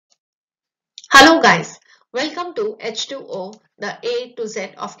Hello guys, welcome to H2O, the A to Z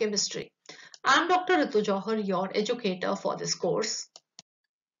of chemistry. I'm Dr. Ritu Johar, your educator for this course.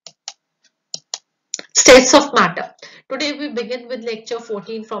 States of matter. Today we begin with lecture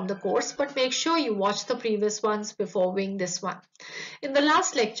 14 from the course, but make sure you watch the previous ones before viewing this one. In the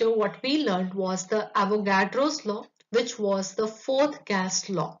last lecture, what we learned was the Avogadro's law, which was the fourth gas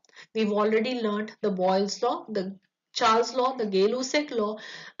law. We've already learned the Boyle's law, the Charles law, the Gay-Lussac law,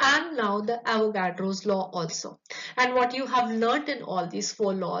 and now the Avogadro's law also. And what you have learned in all these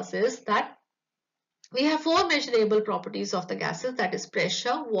four laws is that we have four measurable properties of the gases, that is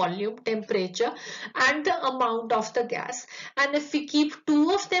pressure, volume, temperature, and the amount of the gas. And if we keep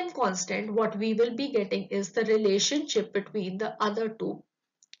two of them constant, what we will be getting is the relationship between the other two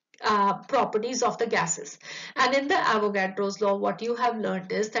properties of the gases. And in the Avogadro's law, what you have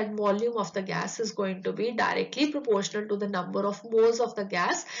learned is that volume of the gas is going to be directly proportional to the number of moles of the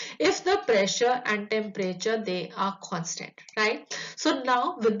gas if the pressure and temperature, they are constant, right? So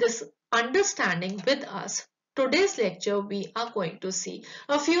now with this understanding with us, today's lecture we are going to see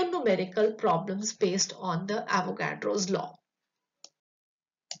a few numerical problems based on the Avogadro's law.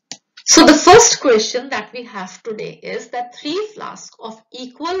 So the first question that we have today is that three flasks of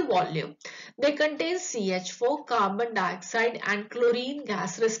equal volume, they contain CH4, carbon dioxide and chlorine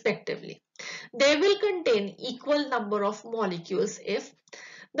gas respectively. They will contain equal number of molecules if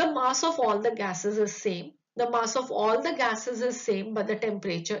the mass of all the gases is same. The mass of all the gases is same, but the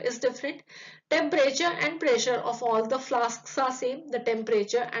temperature is different. Temperature and pressure of all the flasks are same. The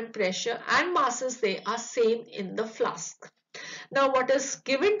temperature and pressure and masses, they are same in the flask. Now what is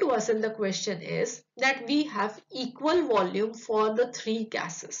given to us in the question is that we have equal volume for the three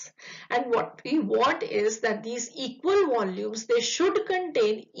gases, and what we want is that these equal volumes, they should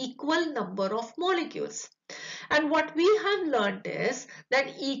contain equal number of molecules. And what we have learned is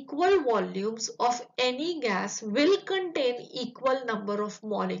that equal volumes of any gas will contain equal number of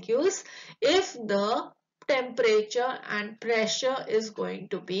molecules if the temperature and pressure is going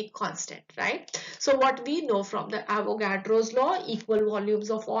to be constant, right? So what we know from the Avogadro's law, equal volumes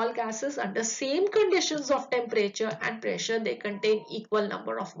of all gases under same conditions of temperature and pressure, they contain equal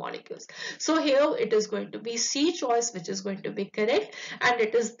number of molecules. So here it is going to be C choice, which is going to be correct, and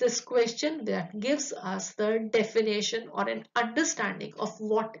it is this question that gives us the definition or an understanding of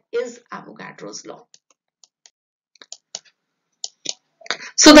what is Avogadro's law.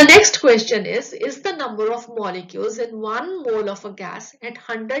 So the next question is the number of molecules in 1 mole of a gas at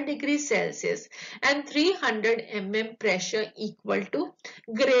 100 degrees Celsius and 300 mm pressure equal to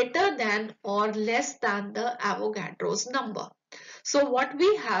greater than or less than the Avogadro's number? So what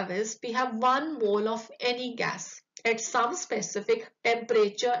we have is we have 1 mole of any gas at some specific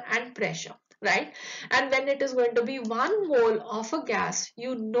temperature and pressure, right? And when it is going to be 1 mole of a gas,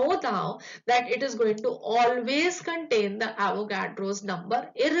 you know now that it is going to always contain the Avogadro's number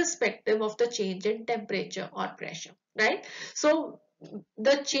irrespective of the change in temperature or pressure, right? So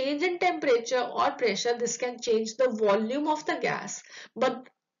the change in temperature or pressure, this can change the volume of the gas, but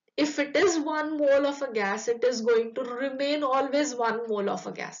if it is 1 mole of a gas, it is going to remain always 1 mole of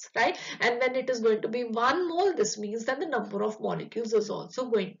a gas, right? And when it is going to be 1 mole, this means that the number of molecules is also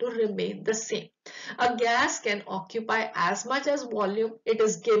going to remain the same. A gas can occupy as much as volume it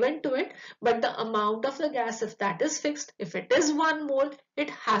is given to it, but the amount of the gas, if that is fixed, if it is 1 mole, it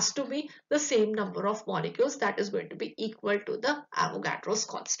has to be the same number of molecules that is going to be equal to the Avogadro's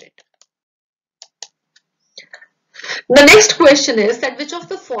constant. The next question is that which of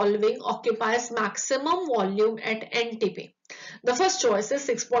the following occupies maximum volume at NTP? The first choice is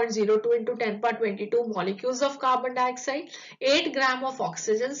 6.02 into 10 power 22 molecules of carbon dioxide, 8 gram of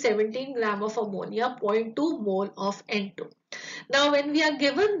oxygen, 17 gram of ammonia, 0.2 mole of N2. Now when we are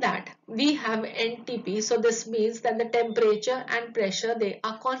given that we have NTP, so this means that the temperature and pressure, they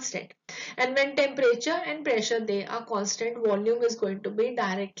are constant. And when temperature and pressure, they are constant, volume is going to be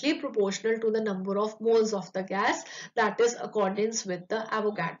directly proportional to the number of moles of the gas, that is accordance with the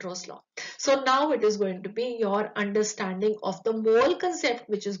Avogadro's law. So now it is going to be your understanding of the mole concept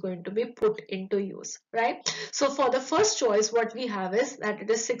which is going to be put into use, right? So for the first choice, what we have is that it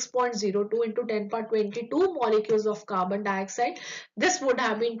is 6.02 into 10 power 22 molecules of carbon dioxide. This would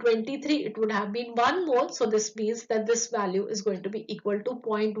have been 23, it would have been 1 mole. So this means that this value is going to be equal to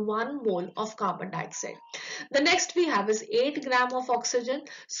 0.1 mole of carbon dioxide. The next we have is 8 gram of oxygen.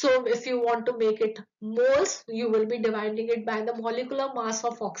 So if you want to make it moles, you will be dividing it by the molecular mass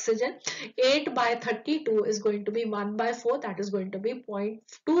of oxygen. 8 by 32 is going to be 1 by 4, that is going to be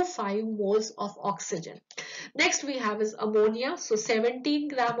 0.25 moles of oxygen. Next we have is ammonia. So 17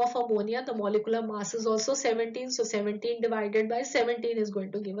 gram of ammonia, the molecular mass is also 17. So 17 divided by 17 is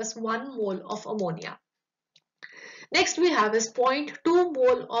going to give us 1 mole of ammonia. Next we have is 0.2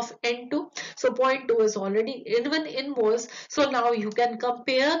 mole of N2. So 0.2 is already even in moles. So now you can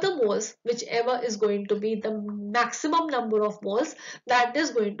compare the moles, whichever is going to be the maximum number of moles, that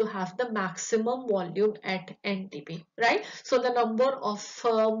is going to have the maximum volume at NTP, right? So the number of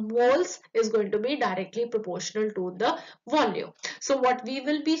moles is going to be directly proportional to the volume. So what we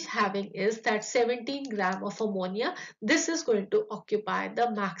will be having is that 17 gram of ammonia, this is going to occupy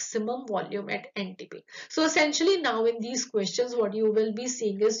the maximum volume at NTP. So essentially now in these questions, what you will be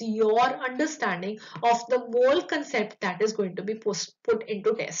seeing is your understanding of the mole concept that is going to be put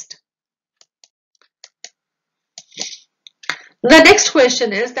into test. The next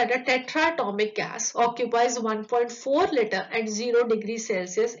question is that a tetraatomic gas occupies 1.4 liter at 0 degrees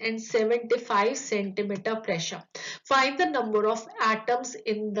Celsius and 75 centimeter pressure. Find the number of atoms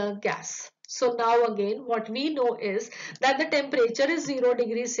in the gas. So now again what we know is that the temperature is 0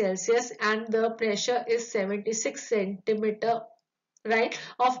 degrees Celsius and the pressure is 76 centimeter, right,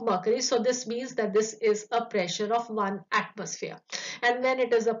 of mercury. So this means that this is a pressure of 1 atmosphere, and when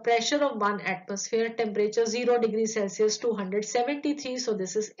it is a pressure of 1 atmosphere, temperature 0 degrees Celsius 273, so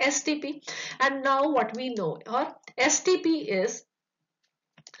this is STP. And now what we know, or STP is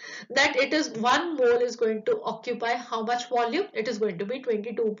that it is 1 mole is going to occupy how much volume? It is going to be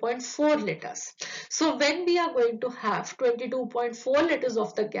 22.4 liters. So when we are going to have 22.4 liters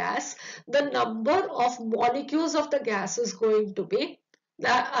of the gas, the number of molecules of the gas is going to be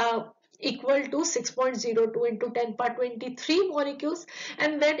equal to 6.02 into 10 power 23 molecules,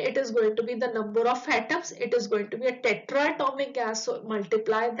 and then it is going to be the number of atoms. It is going to be a tetraatomic gas, so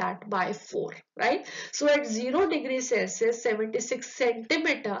multiply that by 4, right? So at 0 degrees Celsius, 76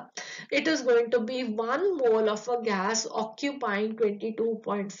 centimeter, it is going to be 1 mole of a gas occupying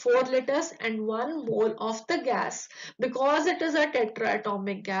 22.4 liters, and 1 mole of the gas, because it is a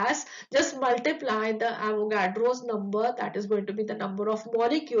tetraatomic gas, just multiply the Avogadro's number, that is going to be the number of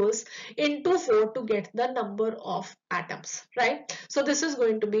molecules, into 4 to get the number of atoms, right? So this is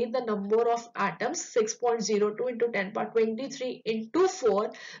going to be the number of atoms, 6.02 into 10 power 23 into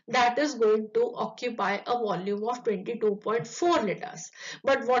 4, that is going to occupy a volume of 22.4 liters.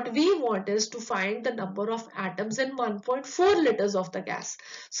 But what we want is to find the number of atoms in 1.4 liters of the gas.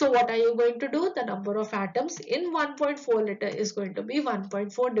 So what are you going to do? The number of atoms in 1.4 liter is going to be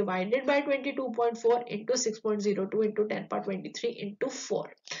 1.4 divided by 22.4 into 6.02 into 10 power 23 into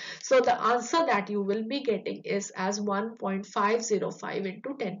 4. So the answer that you will be getting is as 1.505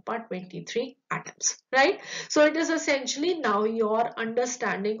 into 10 power 23 atoms, right? So it is essentially now your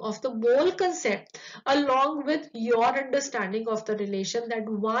understanding of the mole concept along with your understanding of the relation that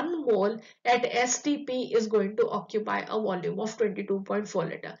 1 mole at STP is going to occupy a volume of 22.4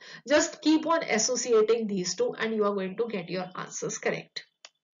 liter. Just keep on associating these two and you are going to get your answers correct.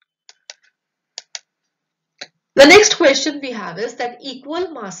 The next question we have is that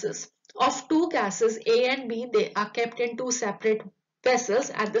equal masses of two gases A and B, they are kept in two separate vessels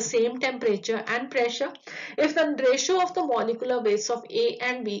at the same temperature and pressure. If the ratio of the molecular weights of A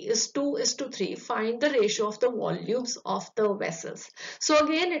and B is 2:3, find the ratio of the volumes of the vessels. So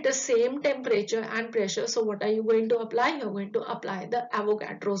again it is same temperature and pressure. So what are you going to apply? You're going to apply the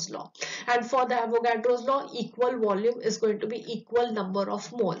Avogadro's law. And for the Avogadro's law, equal volume is going to be equal number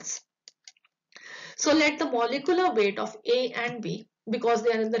of moles. So let the molecular weight of A and B, because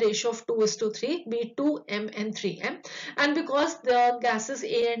they are in the ratio of 2:3, be 2m and 3m. And because the gases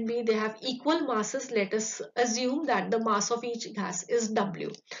A and B, they have equal masses, let us assume that the mass of each gas is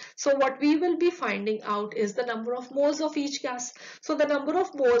W. So what we will be finding out is the number of moles of each gas. So the number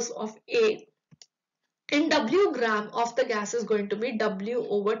of moles of A in W gram of the gas is going to be W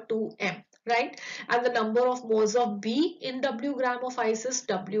over 2m, right? And the number of moles of B in W gram of ice is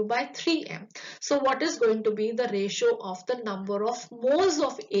W by 3m. So what is going to be the ratio of the number of moles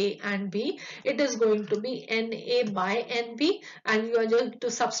of A and B? It is going to be Na by Nb, and you are going to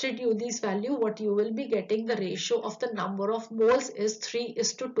substitute these value. What you will be getting, the ratio of the number of moles is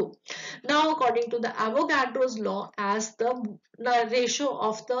 3:2. Now according to the Avogadro's law, as the ratio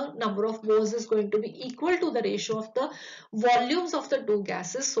of the number of moles is going to be equal to the ratio of the volumes of the two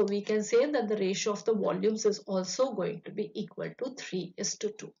gases, so we can say that the ratio of the volumes is also going to be equal to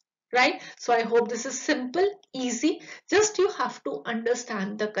 3:2, right? So I hope this is simple, easy, just you have to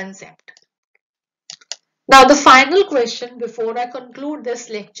understand the concept. Now, the final question before I conclude this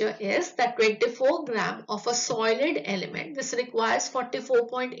lecture is that 24 gram of a solid element, this requires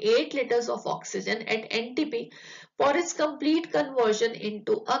 44.8 liters of oxygen at NTP for its complete conversion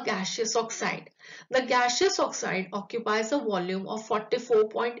into a gaseous oxide. The gaseous oxide occupies a volume of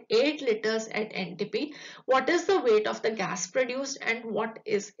 44.8 liters at NTP. What is the weight of the gas produced and what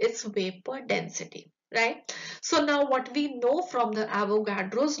is its vapor density? Right? So now what we know from the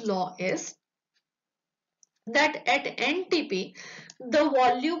Avogadro's law is that at NTP, the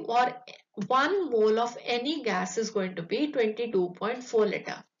volume or 1 mole of any gas is going to be 22.4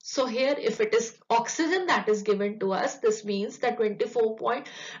 liter. So here if it is oxygen that is given to us, this means that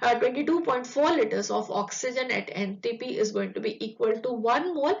 22.4 liters of oxygen at NTP is going to be equal to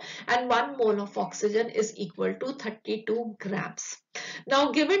 1 mole, and 1 mole of oxygen is equal to 32 grams.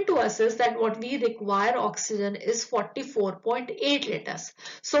 Now given to us is that what we require oxygen is 44.8 liters.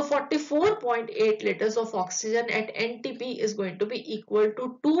 So 44.8 liters of oxygen at NTP is going to be equal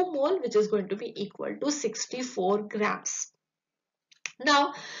to 2 mole, which is going to be equal to 64 grams.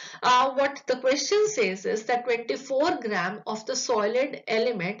 Now, what the question says is that 24 gram of the solid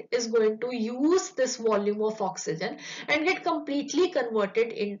element is going to use this volume of oxygen and get completely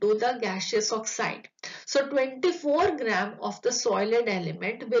converted into the gaseous oxide. So 24 gram of the solid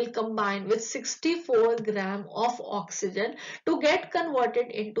element will combine with 64 gram of oxygen to get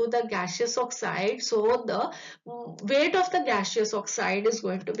converted into the gaseous oxide. So the weight of the gaseous oxide is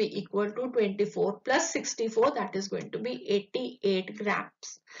going to be equal to 24 plus 64, that is going to be 88 grams.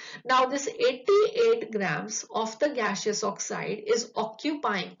 Now this 88 grams of the gaseous oxide is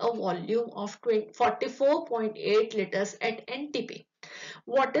occupying a volume of 44.8 liters at NTP.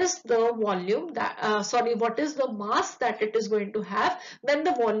 What is the volume that what is the mass that it is going to have? Then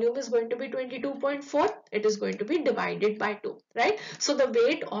the volume is going to be 22.4. It is going to be divided by 2, right? So the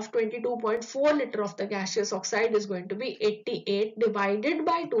weight of 22.4 liter of the gaseous oxide is going to be 88 divided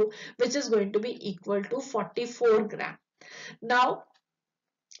by 2, which is going to be equal to 44 gram. Now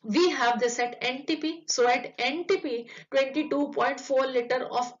we have this at NTP. So at NTP, 22.4 liter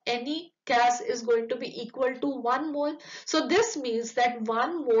of any gas is going to be equal to 1 mole. So this means that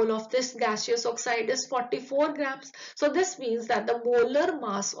 1 mole of this gaseous oxide is 44 grams. So this means that the molar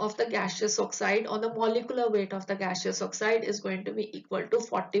mass of the gaseous oxide or the molecular weight of the gaseous oxide is going to be equal to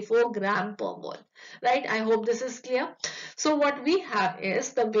 44 gram per mole. Right? I hope this is clear. So what we have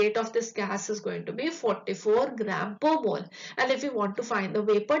is the weight of this gas is going to be 44 gram per mole. And if you want to find the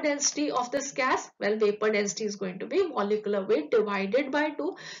vapor density of this gas, well, vapor density is going to be molecular weight divided by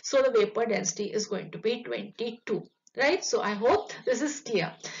 2. So the vapor density is going to be 22. Right? So I hope this is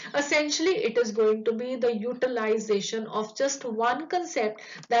clear. Essentially, it is going to be the utilization of just one concept,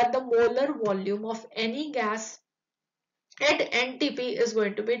 that the molar volume of any gas at NTP is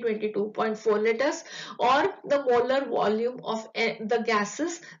going to be 22.4 liters, or the molar volume of the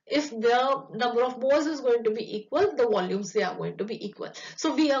gases. If the number of moles is going to be equal, the volumes, they are going to be equal.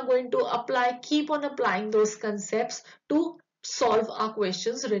 So we are going to keep on applying those concepts to solve our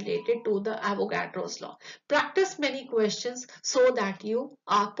questions related to the Avogadro's law. Practice many questions so that you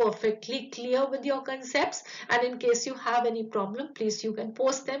are perfectly clear with your concepts, and in case you have any problem, please you can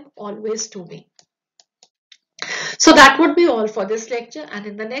post them always to me. So that would be all for this lecture, and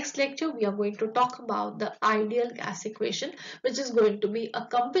in the next lecture we are going to talk about the ideal gas equation, which is going to be a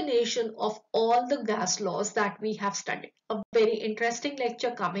combination of all the gas laws that we have studied. A very interesting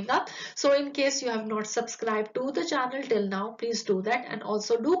lecture coming up. So in case you have not subscribed to the channel till now, please do that, and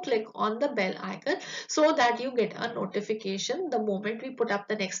also do click on the bell icon so that you get a notification the moment we put up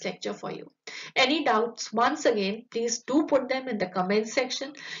the next lecture for you. Any doubts, once again, please do put them in the comment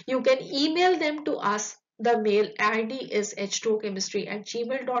section. You can email them to us. The mail ID is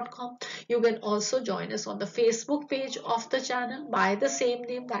h2chemistry@gmail.com. You can also join us on the Facebook page of the channel by the same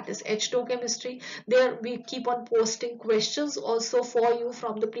name, that is H2Chemistry. There we keep on posting questions also for you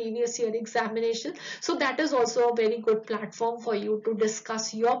from the previous year examination. So that is also a very good platform for you to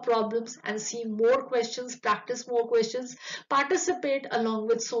discuss your problems and see more questions, practice more questions, participate along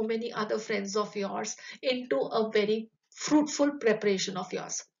with so many other friends of yours into a very fruitful preparation of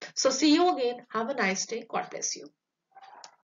yours. So see you again. Have a nice day. God bless you.